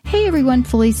Hey everyone,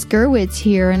 Felice Gerwitz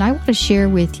here, and I want to share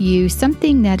with you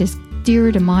something that is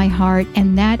dear to my heart,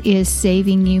 and that is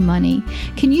saving you money.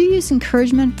 Can you use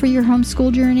encouragement for your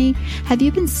homeschool journey? Have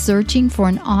you been searching for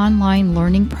an online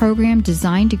learning program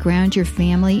designed to ground your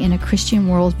family in a Christian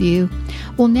worldview?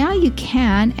 Well, now you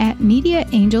can at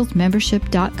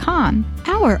MediaAngelsMembership.com.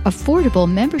 Our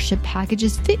affordable membership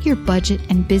packages fit your budget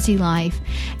and busy life.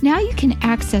 Now you can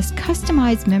access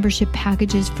customized membership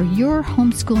packages for your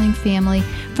homeschooling family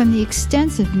from the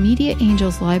extensive Media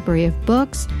Angels library of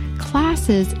books,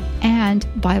 classes, and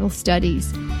Bible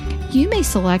studies. You may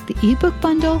select the ebook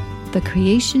bundle, the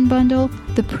creation bundle,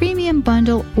 the premium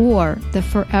bundle, or the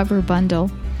forever bundle.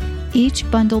 Each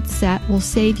bundled set will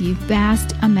save you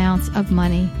vast amounts of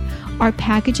money. Our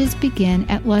packages begin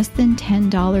at less than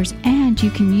 $10, and you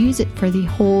can use it for the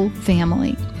whole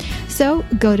family. So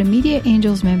go to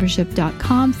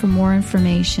MediaAngelsMembership.com for more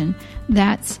information.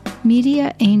 That's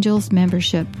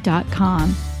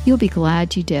MediaAngelsMembership.com. You'll be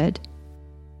glad you did.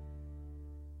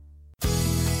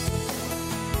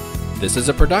 This is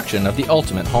a production of the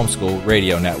Ultimate Homeschool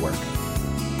Radio Network.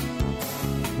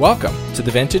 Welcome to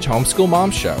the Vintage Homeschool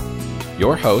Moms Show.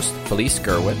 Your host, Felice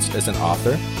Gerwitz, is an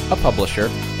author, a publisher,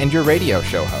 and your radio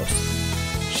show host.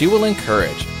 She will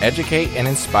encourage, educate, and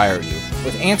inspire you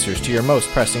with answers to your most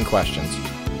pressing questions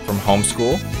from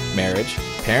homeschool, marriage,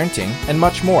 parenting, and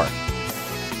much more.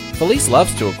 Felice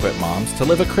loves to equip moms to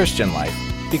live a Christian life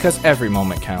because every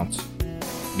moment counts.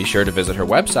 Be sure to visit her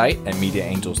website at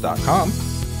MediaAngels.com.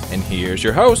 And here's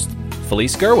your host,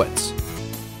 Felice Gerwitz.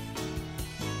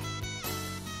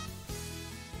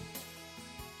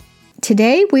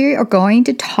 Today we are going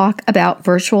to talk about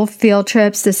virtual field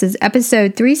trips. This is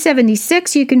episode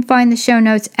 376. You can find the show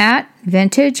notes at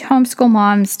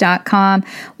VintageHomeschoolMoms.com.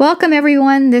 Welcome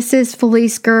everyone. This is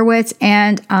Felice Gerwitz,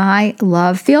 and I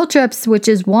love field trips, which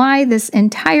is why this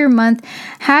entire month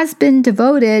has been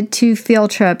devoted to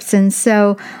field trips. And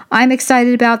so I'm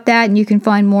excited about that, and you can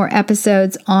find more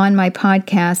episodes on my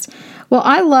podcast. Well,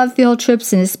 I love field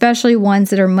trips, and especially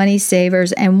ones that are money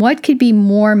savers. And what could be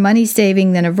more money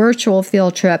saving than a virtual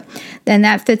field trip? Then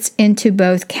that fits into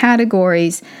both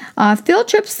categories. Field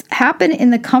trips happen in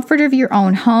the comfort of your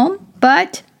own home,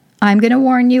 but I'm going to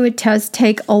warn you, it does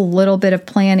take a little bit of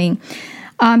planning.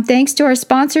 Thanks to our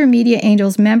sponsor, Media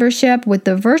Angels Membership, with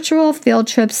the virtual field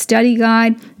trip study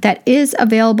guide that is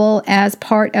available as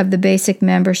part of the basic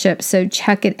membership. So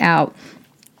check it out.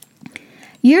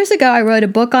 Years ago, I wrote a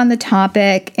book on the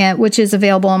topic, which is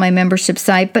available on my membership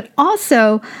site, but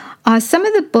also some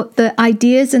of the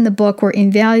ideas in the book were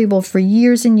invaluable for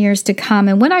years and years to come.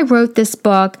 And when I wrote this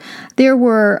book, there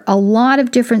were a lot of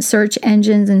different search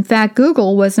engines. In fact,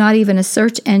 Google was not even a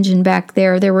search engine back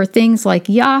there. There were things like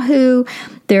Yahoo,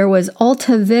 there was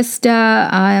Alta Vista,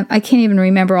 I can't even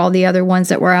remember all the other ones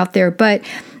that were out there, but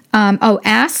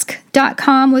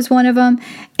Ask.com was one of them.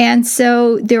 And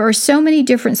so there are so many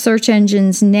different search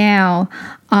engines now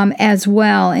as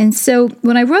well. And so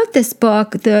when I wrote this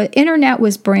book, the internet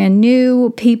was brand new.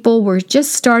 People were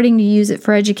just starting to use it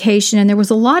for education. And there was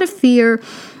a lot of fear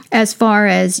as far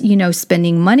as,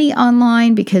 spending money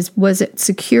online, because was it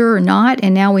secure or not?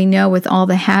 And now we know with all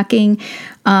the hacking,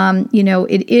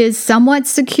 it is somewhat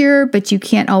secure, but you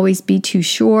can't always be too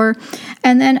sure.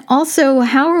 And then also,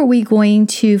 how are we going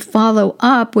to follow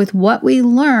up with what we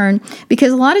learn?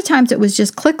 Because a lot of times it was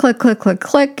just click, click, click, click,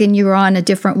 click, and you were on a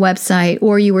different website,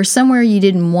 or you were somewhere you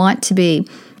didn't want to be.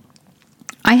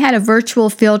 I had a virtual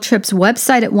field trips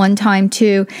website at one time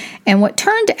too, and what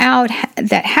turned out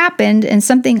that happened, and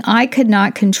something I could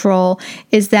not control,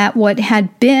 is that what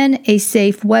had been a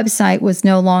safe website was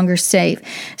no longer safe.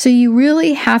 So you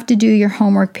really have to do your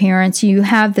homework, parents. You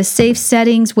have the safe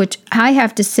settings, which I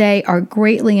have to say are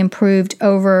greatly improved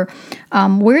over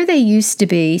where they used to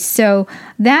be. So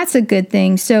that's a good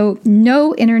thing. So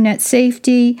know internet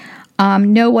safety.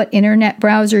 Know what internet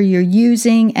browser you're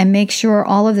using, and make sure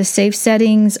all of the safe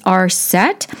settings are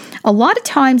set. A lot of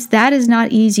times that is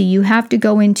not easy. You have to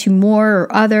go into more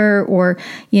or other, or,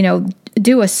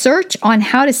 do a search on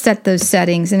how to set those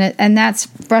settings. And that's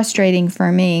frustrating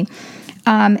for me.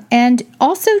 And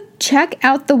also check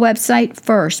out the website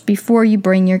first before you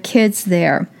bring your kids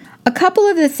there. A couple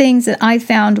of the things that I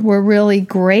found were really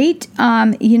great,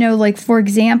 like, for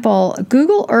example,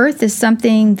 Google Earth is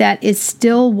something that is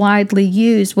still widely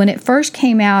used. When it first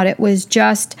came out, it was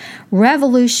just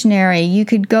revolutionary. You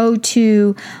could go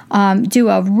to do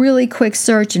a really quick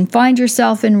search and find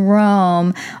yourself in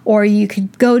Rome, or you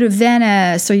could go to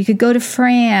Venice, or you could go to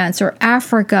France or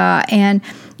Africa, and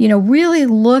really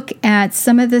look at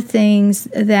some of the things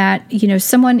that,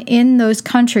 someone in those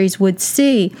countries would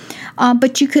see.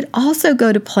 But you could also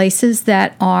go to places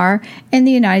that are in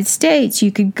the United States.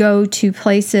 You could go to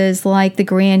places like the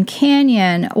Grand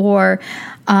Canyon, or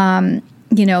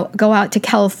go out to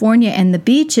California and the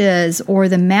beaches or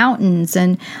the mountains,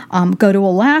 and go to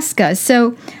Alaska.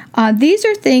 So these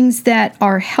are things that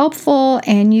are helpful,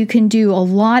 and you can do a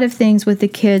lot of things with the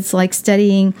kids, like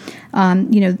studying,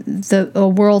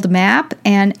 the world map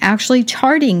and actually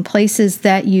charting places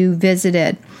that you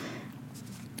visited.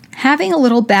 Having a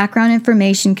little background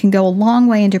information can go a long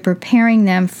way into preparing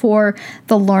them for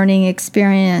the learning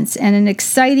experience. And an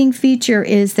exciting feature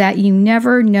is that you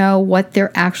never know what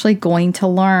they're actually going to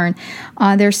learn.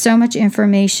 There's so much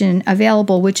information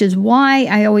available, which is why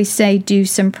I always say do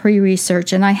some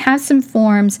pre-research. And I have some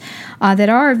forms that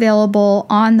are available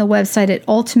on the website at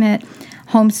Ultimate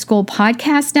Homeschool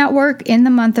Podcast Network in the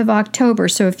month of October.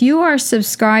 So if you are a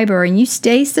subscriber and you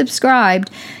stay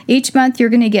subscribed, each month you're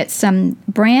going to get some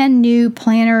brand new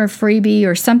planner or freebie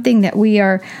or something that we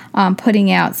are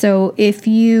putting out. So if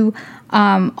you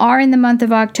are in the month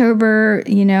of October,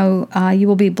 you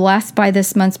will be blessed by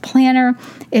this month's planner.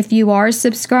 If you are a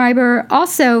subscriber,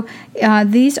 also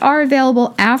these are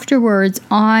available afterwards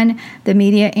on the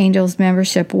Media Angels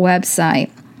membership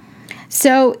website.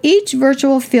 So each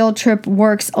virtual field trip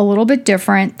works a little bit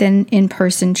different than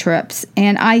in-person trips.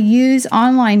 And I use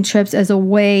online trips as a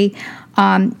way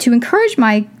to encourage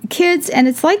my kids, and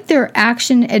it's like they're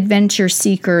action adventure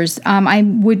seekers. I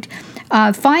would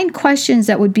find questions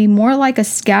that would be more like a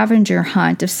scavenger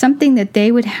hunt of something that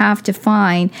they would have to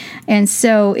find, and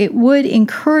so it would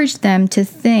encourage them to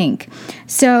think.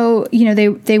 So,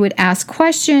 they would ask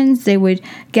questions, they would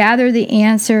gather the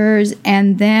answers,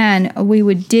 and then we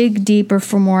would dig deeper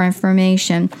for more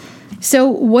information. So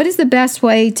what is the best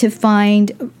way to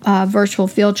find virtual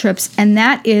field trips? And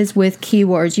that is with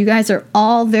keywords. You guys are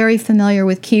all very familiar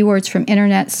with keywords from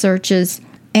internet searches.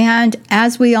 And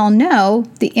as we all know,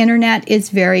 the internet is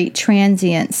very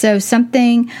transient. So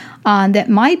something that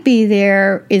might be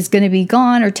there is going to be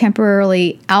gone or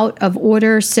temporarily out of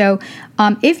order. So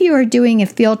if you are doing a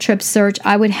field trip search,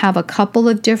 I would have a couple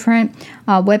of different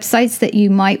websites that you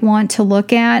might want to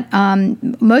look at.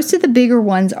 Most of the bigger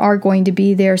ones are going to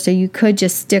be there, so you could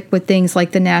just stick with things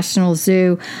like the National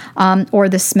Zoo or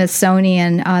the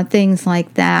Smithsonian, things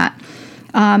like that.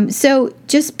 So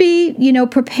just be,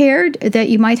 prepared that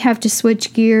you might have to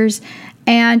switch gears.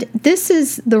 And this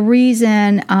is the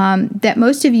reason that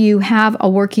most of you have a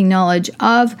working knowledge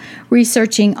of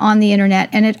researching on the internet.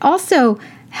 And it also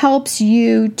helps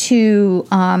you to,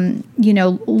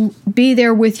 be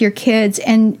there with your kids.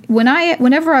 And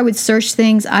whenever I would search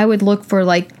things, I would look for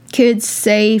like kids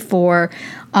safe or,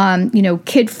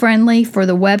 kid friendly for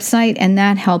the website. And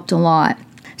that helped a lot.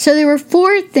 So there were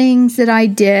 4 things that I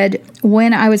did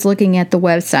when I was looking at the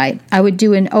website. I would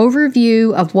do an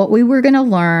overview of what we were going to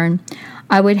learn.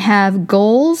 I would have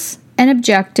goals and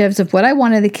objectives of what I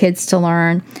wanted the kids to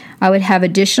learn. I would have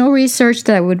additional research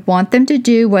that I would want them to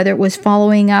do, whether it was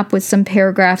following up with some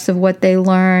paragraphs of what they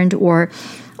learned or,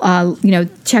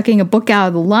 checking a book out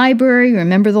of the library,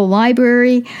 remember the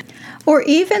library, or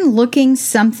even looking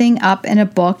something up in a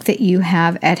book that you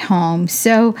have at home.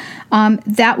 So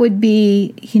that would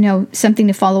be, something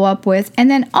to follow up with.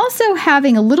 And then also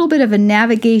having a little bit of a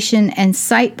navigation and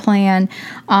site plan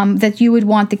that you would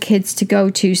want the kids to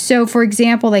go to. So, for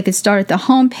example, they could start at the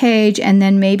home page and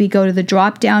then maybe go to the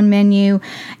drop-down menu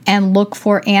and look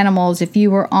for animals. If you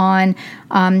were on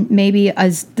maybe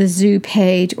the zoo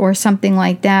page or something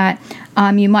like that,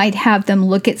 you might have them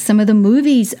look at some of the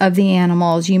movies of the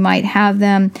animals. You might have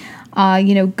them,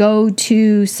 go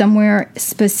to somewhere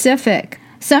specific.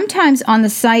 Sometimes on the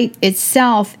site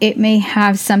itself, it may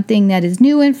have something that is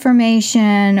new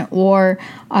information or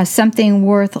something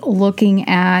worth looking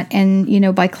at.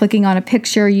 And, by clicking on a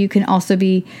picture, you can also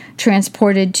be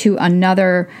transported to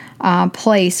another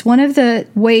place. One of the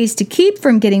ways to keep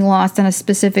from getting lost on a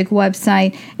specific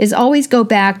website is always go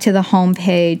back to the home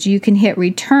page. You can hit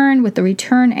return with the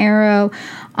return arrow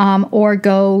or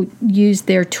go use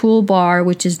their toolbar,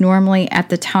 which is normally at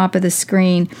the top of the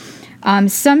screen.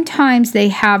 Sometimes they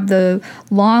have the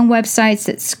long websites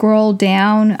that scroll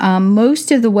down.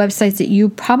 Most of the websites that you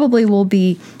probably will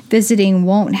be visiting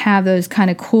won't have those kind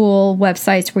of cool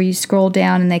websites where you scroll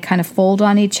down and they kind of fold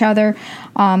on each other.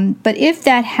 But if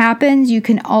that happens, you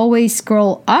can always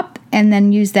scroll up and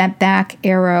then use that back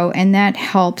arrow, and that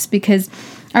helps because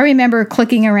I remember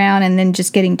clicking around and then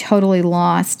just getting totally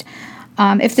lost.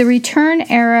 If the return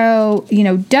arrow,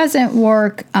 doesn't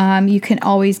work, you can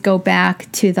always go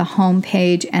back to the home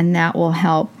page, and that will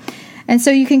help. And so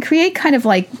you can create kind of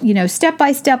like,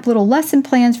 step-by-step little lesson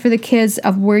plans for the kids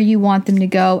of where you want them to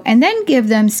go, and then give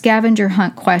them scavenger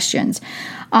hunt questions.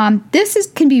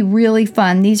 Can be really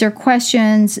fun. These are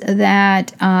questions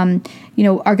that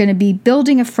are going to be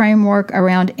building a framework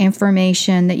around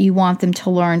information that you want them to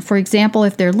learn. For example,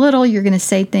 if they're little, you're going to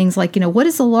say things like, what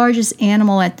is the largest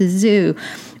animal at the zoo?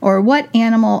 Or what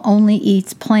animal only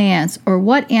eats plants? Or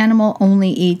what animal only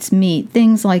eats meat?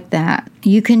 Things like that.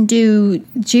 You can do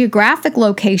geographic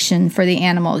location for the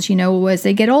animals. As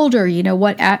they get older,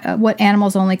 what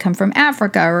animals only come from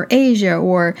Africa or Asia,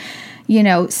 or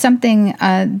something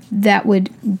that would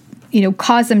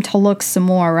cause them to look some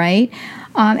more, right?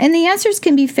 And the answers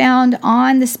can be found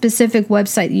on the specific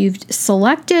website that you've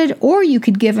selected, or you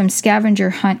could give them scavenger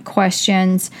hunt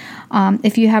questions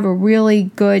if you have a really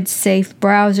good, safe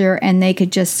browser, and they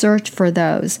could just search for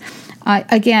those.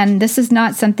 Again, this is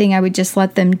not something I would just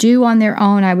let them do on their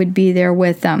own. I would be there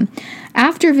with them.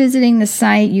 After visiting the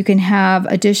site, you can have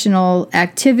additional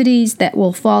activities that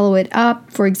will follow it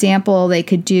up. For example, they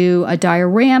could do a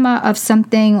diorama of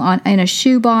something in a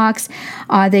shoebox.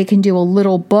 They can do a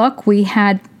little book. We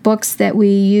had books that we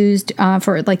used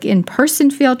for like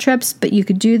in-person field trips, but you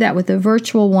could do that with a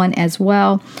virtual one as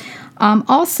well.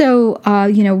 Also,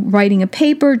 writing a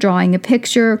paper, drawing a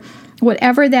picture,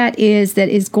 whatever that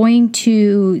is going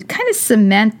to kind of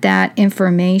cement that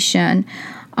information.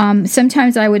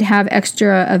 Sometimes I would have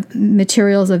extra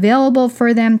materials available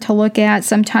for them to look at.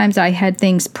 Sometimes I had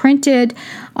things printed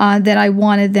that I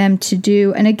wanted them to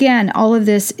do. And again, all of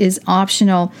this is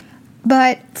optional.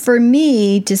 But for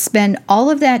me to spend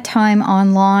all of that time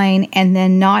online and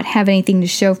then not have anything to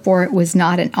show for it was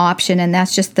not an option. And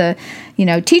that's just the,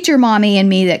 teacher mommy in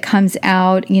me that comes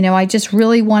out. I just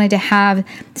really wanted to have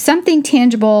something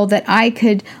tangible that I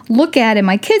could look at and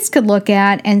my kids could look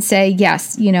at and say,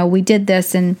 yes, we did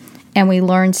this and we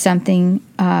learned something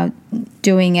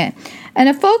doing it. And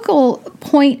a focal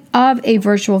point of a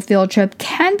virtual field trip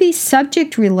can be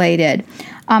subject related.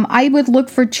 I would look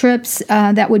for trips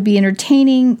that would be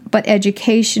entertaining but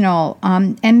educational,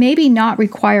 and maybe not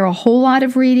require a whole lot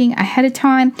of reading ahead of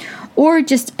time, or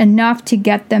just enough to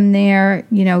get them there,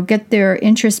 get their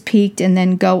interest piqued and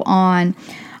then go on.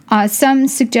 Some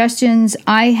suggestions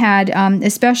I had,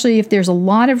 especially if there's a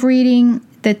lot of reading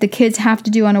that the kids have to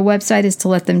do on a website, is to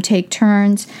let them take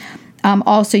turns.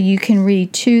 Also, you can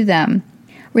read to them.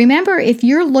 Remember, if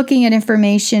you're looking at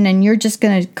information and you're just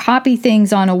going to copy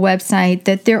things on a website,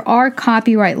 that there are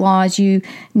copyright laws. You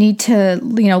need to,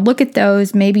 look at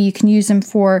those. Maybe you can use them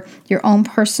for your own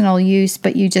personal use,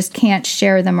 but you just can't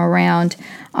share them around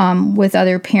with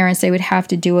other parents. They would have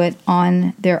to do it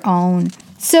on their own.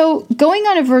 So going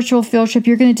on a virtual field trip,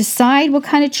 you're going to decide what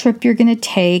kind of trip you're going to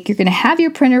take. You're going to have your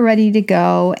printer ready to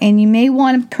go, and you may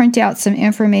want to print out some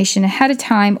information ahead of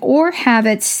time or have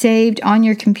it saved on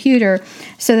your computer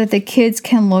so that the kids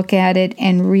can look at it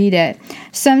and read it.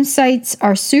 Some sites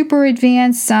are super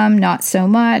advanced, some not so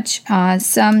much.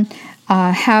 Some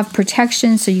have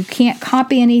protection so you can't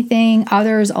copy anything.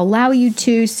 Others allow you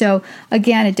to. So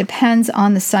again, it depends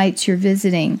on the sites you're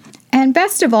visiting. And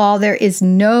best of all, there is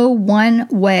no one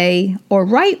way or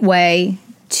right way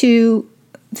to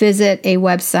visit a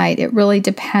website. It really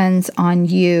depends on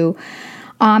you.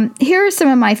 Here are some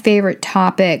of my favorite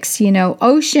topics.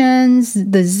 Oceans,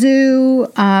 the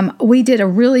zoo. We did a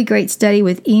really great study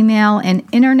with email and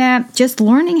internet, just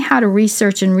learning how to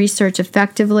research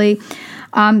effectively.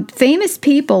 Famous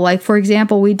people, like, for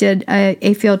example, we did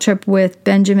a field trip with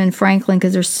Benjamin Franklin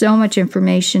because there's so much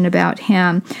information about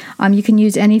him. You can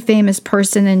use any famous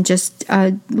person and just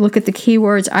look at the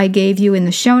keywords I gave you in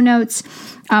the show notes.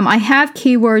 I have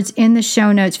keywords in the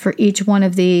show notes for each one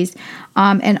of these,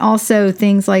 and also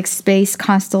things like space,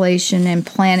 constellation, and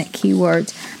planet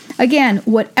keywords. Again,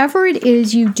 whatever it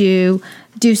is you do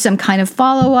some kind of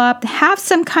follow-up, have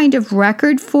some kind of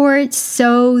record for it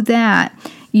so that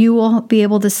you will be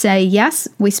able to say, yes,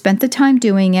 we spent the time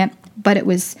doing it, but it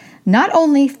was not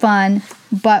only fun,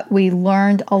 but we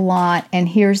learned a lot. And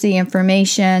here's the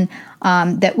information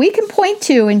that we can point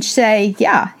to and say,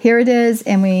 yeah, here it is.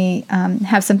 And we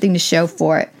have something to show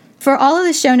for it. For all of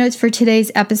the show notes for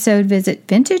today's episode, visit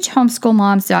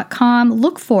vintagehomeschoolmoms.com.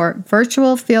 Look for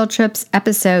Virtual Field Trips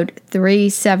episode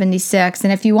 376.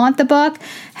 And if you want the book,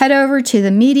 head over to the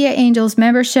Media Angels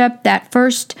membership. That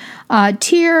first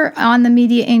tier on the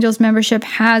Media Angels membership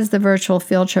has the Virtual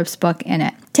Field Trips book in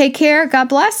it. Take care, God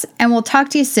bless, and we'll talk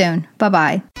to you soon.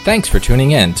 Bye-bye. Thanks for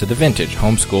tuning in to the Vintage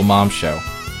Homeschool Mom Show.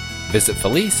 Visit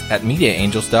Felice at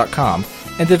MediaAngels.com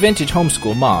and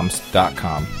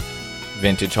TheVintageHomeschoolMoms.com.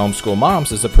 Vintage Homeschool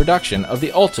Moms is a production of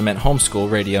the Ultimate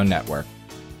Homeschool Radio Network.